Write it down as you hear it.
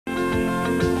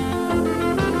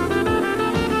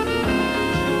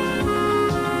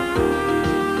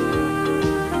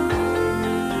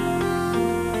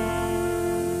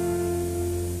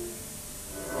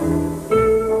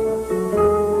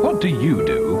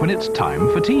when it's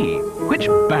time for tea? Which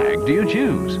bag do you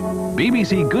choose?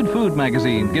 BBC Good Food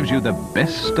magazine gives you the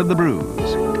best of the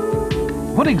brews.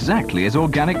 What exactly is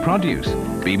organic produce?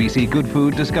 BBC Good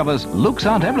Food discovers looks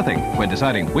aren't everything when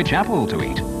deciding which apple to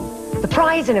eat. The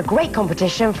prize in a great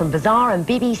competition from Bazaar and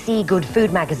BBC Good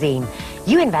Food magazine.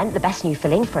 You invent the best new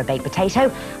filling for a baked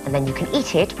potato, and then you can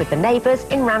eat it with the neighbours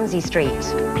in Ramsay Street.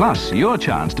 Plus, your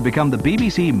chance to become the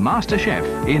BBC Master Chef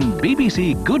in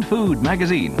BBC Good Food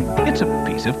magazine. It's a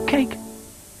piece of cake.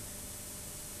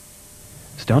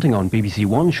 Starting on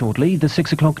BBC1 shortly, the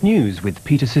 6 o'clock news with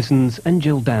Peter Sissons and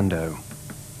Jill Dando.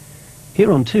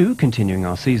 Here on 2, continuing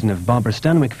our season of Barbara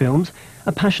Stanwyck films,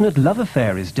 a passionate love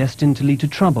affair is destined to lead to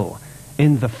trouble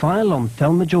in The File on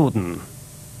Thelma Jordan.